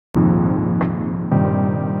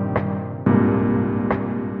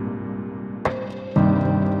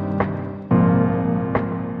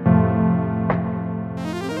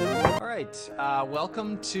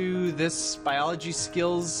Welcome to this biology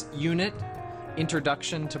skills unit,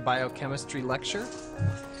 Introduction to Biochemistry lecture.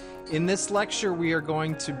 In this lecture, we are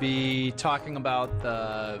going to be talking about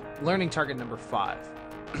the learning target number 5,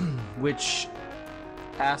 which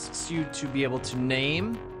asks you to be able to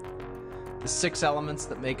name the 6 elements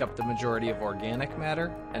that make up the majority of organic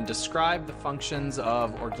matter and describe the functions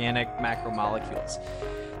of organic macromolecules.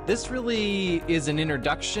 This really is an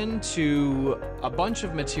introduction to a bunch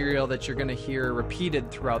of material that you're going to hear repeated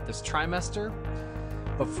throughout this trimester.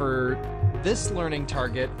 But for this learning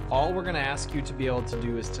target, all we're going to ask you to be able to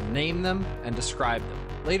do is to name them and describe them.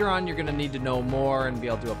 Later on, you're going to need to know more and be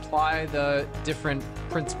able to apply the different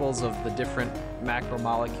principles of the different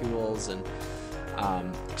macromolecules and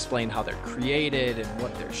explain how they're created and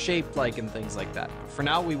what they're shaped like and things like that. But for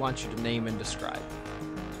now, we want you to name and describe.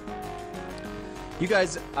 You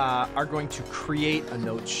guys are going to create a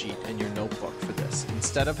note sheet in your notebook for this.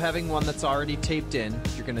 Instead of having one that's already taped in,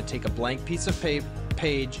 you're going to take a blank piece of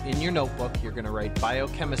page in your notebook. You're going to write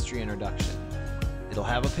Biochemistry Introduction. It'll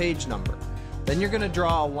have a page number. Then you're going to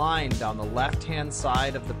draw a line down the left-hand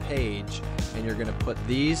side of the page, and you're going to put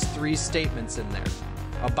these 3 statements in there,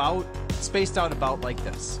 spaced out about like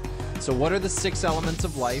this. So what are the 6 elements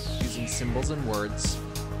of life, using symbols and words?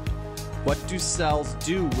 What do cells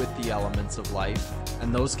do with the elements of life?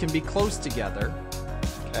 And those can be close together,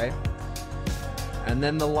 okay? And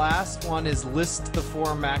then the last one is list the 4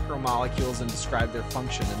 macromolecules and describe their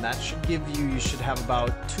function. And that should give you should have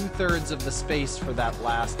about 2/3 of the space for that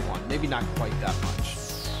last one. Maybe not quite that much.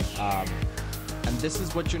 And this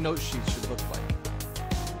is what your note sheet should look like.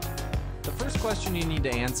 The first question you need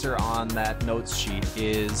to answer on that notes sheet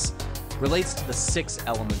relates to the 6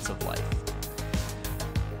 elements of life.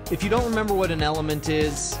 If you don't remember what an element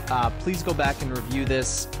is, please go back and review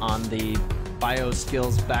this on the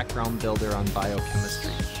BioSkills Background Builder on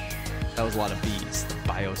Biochemistry. That was a lot of B's. The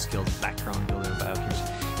BioSkills Background Builder on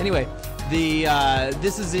Biochemistry. Anyway,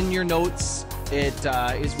 this is in your notes. It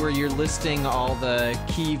is where you're listing all the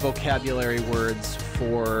key vocabulary words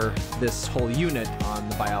for this whole unit on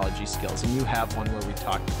the biology skills. And you have one where we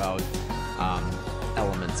talked about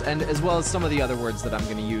elements, and as well as some of the other words that I'm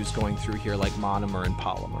going to use going through here, like monomer and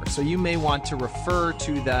polymer. So you may want to refer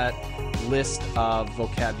to that list of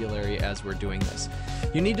vocabulary as we're doing this.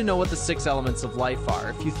 You need to know what the 6 elements of life are.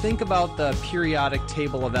 If you think about the periodic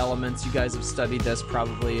table of elements, you guys have studied this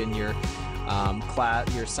probably in your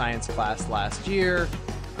your science class last year.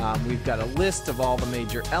 We've got a list of all the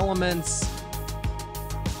major elements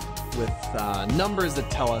with numbers that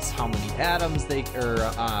tell us how many atoms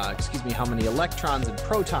how many electrons and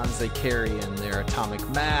protons they carry and their atomic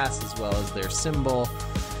mass as well as their symbol.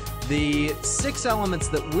 The 6 elements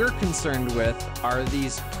that we're concerned with are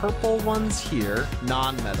these purple ones here,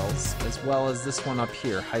 nonmetals, as well as this one up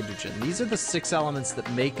here, hydrogen. These are the 6 elements that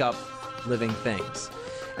make up living things.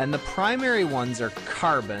 And the primary ones are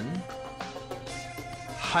carbon,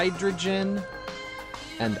 hydrogen,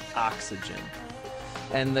 and oxygen.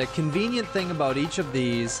 And the convenient thing about each of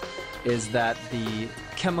these is that the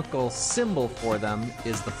chemical symbol for them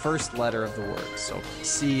is the first letter of the word. So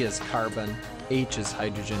C is carbon, H is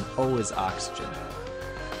hydrogen, O is oxygen.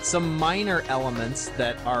 Some minor elements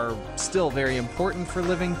that are still very important for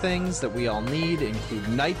living things that we all need include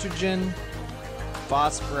nitrogen,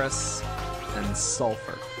 phosphorus, and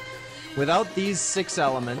sulfur. Without these 6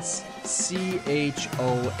 elements, CHONPS,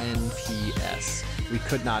 we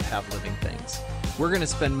could not have living things. We're going to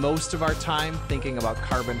spend most of our time thinking about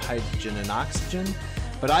carbon, hydrogen, and oxygen,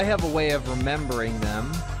 but I have a way of remembering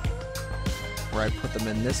them where I put them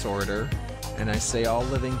in this order, and I say all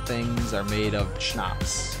living things are made of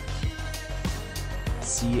schnapps.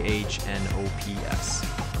 CHNOPS.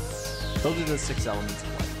 Those are the 6 elements of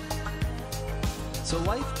life. So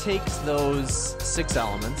life takes those 6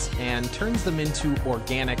 elements and turns them into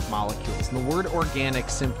organic molecules. And the word organic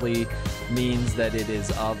simply means that it is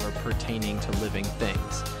of or pertaining to living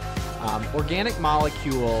things. Organic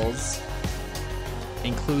molecules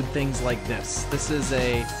include things like this. This is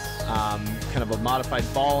a kind of a modified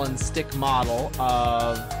ball and stick model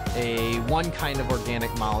of one kind of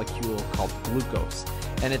organic molecule called glucose.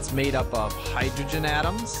 And it's made up of hydrogen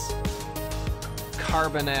atoms,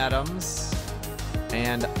 carbon atoms,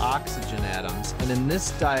 and oxygen atoms. And in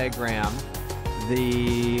this diagram,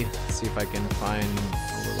 let's see if I can find a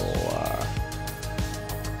little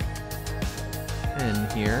pen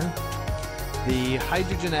here. The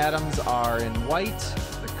hydrogen atoms are in white,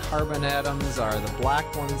 the carbon atoms are the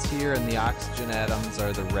black ones here, and the oxygen atoms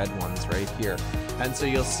are the red ones right here. And so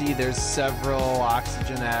you'll see there's several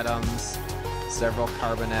oxygen atoms, several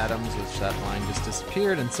carbon atoms, which that line just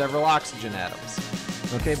disappeared, and several oxygen atoms.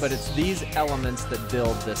 Okay, but it's these elements that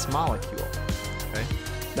build this molecule. Okay,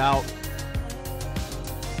 now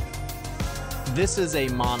this is a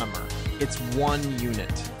monomer. It's one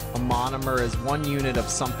unit. A monomer is one unit of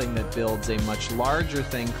something that builds a much larger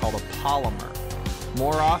thing called a polymer.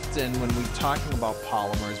 More often when we're talking about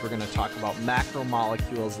polymers, we're going to talk about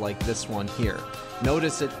macromolecules like this one here.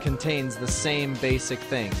 Notice it contains the same basic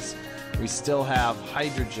things. We still have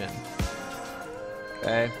hydrogen,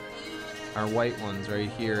 okay? Our white ones right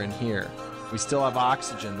here and here. We still have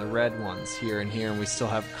oxygen, the red ones here and here, and we still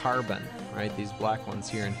have carbon, right? These black ones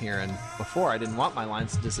here and here. And before I didn't want my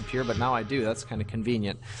lines to disappear, but now I do. That's kind of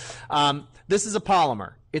convenient. This is a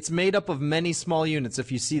polymer. It's made up of many small units.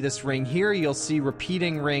 If you see this ring here, you'll see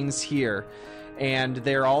repeating rings here, and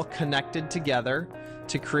they're all connected together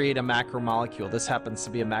to create a macromolecule. This happens to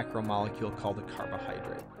be a macromolecule called a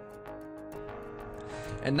carbohydrate.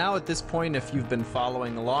 And now at this point, if you've been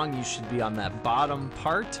following along, you should be on that bottom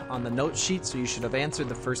part on the note sheet, so you should have answered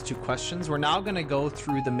the first two questions. We're now going to go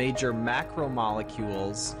through the major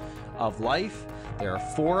macromolecules of life. There are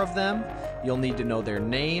 4 of them. You'll need to know their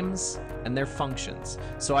names and their functions.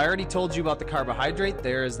 So I already told you about the carbohydrate.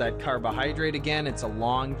 There is that carbohydrate again. It's a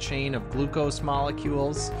long chain of glucose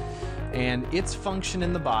molecules, and its function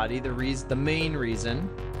in the body, the main reason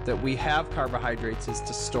that we have carbohydrates is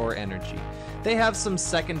to store energy. They have some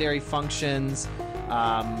secondary functions,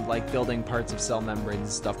 like building parts of cell membranes and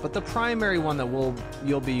stuff, but the primary one that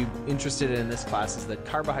you'll be interested in this class is that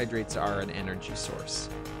carbohydrates are an energy source.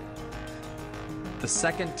 The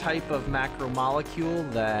second type of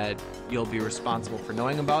macromolecule that you'll be responsible for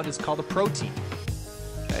knowing about is called a protein.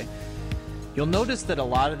 Okay? You'll notice that a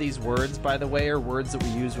lot of these words, by the way, are words that we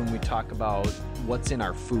use when we talk about what's in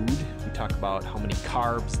our food. We talk about how many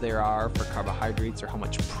carbs there are for carbohydrates or how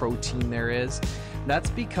much protein there is. That's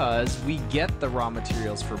because we get the raw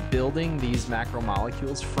materials for building these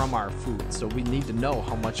macromolecules from our food. So we need to know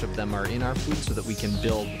how much of them are in our food so that we can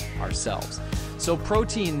build ourselves. So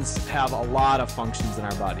proteins have a lot of functions in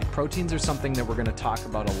our body. Proteins are something that we're going to talk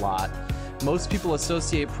about a lot. Most people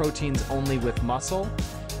associate proteins only with muscle.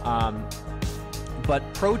 But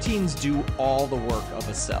proteins do all the work of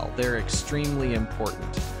a cell. They're extremely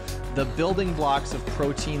important. The building blocks of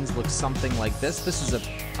proteins look something like this. This is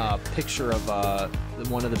a picture of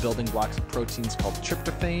one of the building blocks of proteins called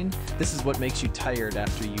tryptophan. This is what makes you tired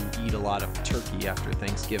after you eat a lot of turkey after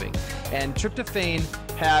Thanksgiving. And tryptophan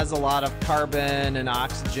has a lot of carbon and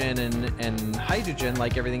oxygen and hydrogen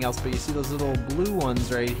like everything else, but you see those little blue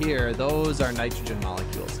ones right here, those are nitrogen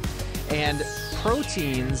molecules. And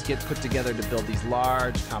proteins get put together to build these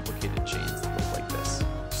large, complicated chains that look like this.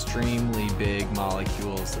 Extremely big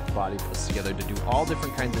molecules that the body puts together to do all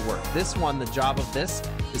different kinds of work. This one, the job of this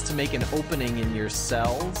is to make an opening in your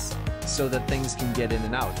cells so that things can get in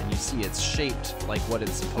and out. And you see it's shaped like what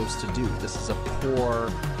it's supposed to do. This is a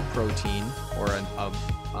pore protein, or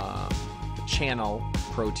a channel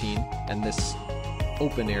protein, and this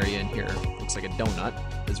open area in here looks like a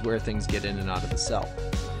donut, is where things get in and out of the cell.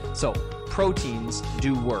 So proteins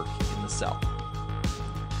do work in the cell.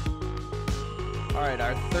 All right,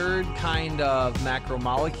 our third kind of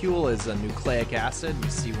macromolecule is a nucleic acid. You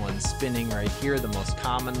see one spinning right here. The most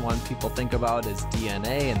common one people think about is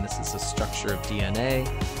DNA, and this is the structure of DNA.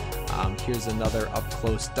 Here's another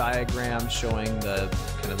up-close diagram showing the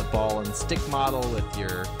kind of the ball and stick model with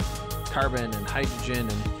your carbon and hydrogen.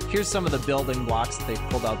 And here's some of the building blocks that they've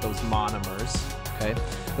pulled out, those monomers. Okay.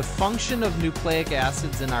 The function of nucleic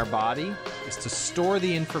acids in our body is to store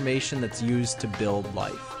the information that's used to build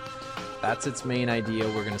life. That's its main idea.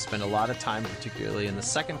 We're going to spend a lot of time, particularly in the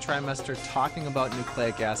second trimester, talking about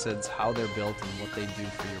nucleic acids, how they're built, and what they do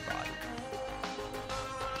for your body.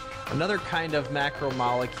 Another kind of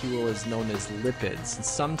macromolecule is known as lipids. And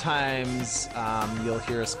sometimes you'll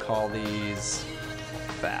hear us call these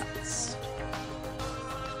fats.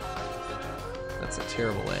 That's a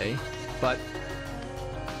terrible A, but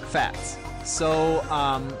fats. So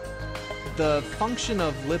the function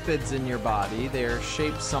of lipids in your body, they're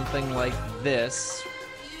shaped something like this,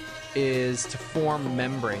 is to form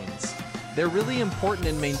membranes. They're really important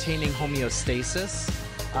in maintaining homeostasis,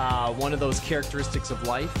 one of those characteristics of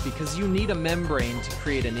life, because you need a membrane to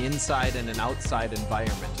create an inside and an outside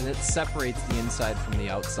environment, and it separates the inside from the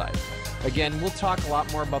outside. Again, we'll talk a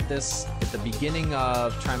lot more about this at the beginning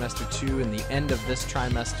of trimester 2 and the end of this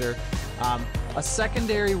trimester. A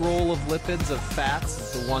secondary role of lipids, of fats,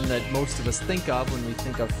 is the one that most of us think of when we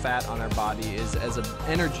think of fat on our body, is as an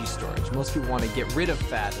energy storage. Most people want to get rid of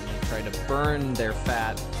fat and they try to burn their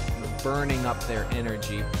fat, burning up their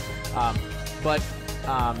energy. But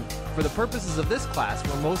for the purposes of this class,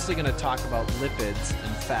 we're mostly going to talk about lipids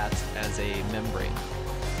and fats as a membrane.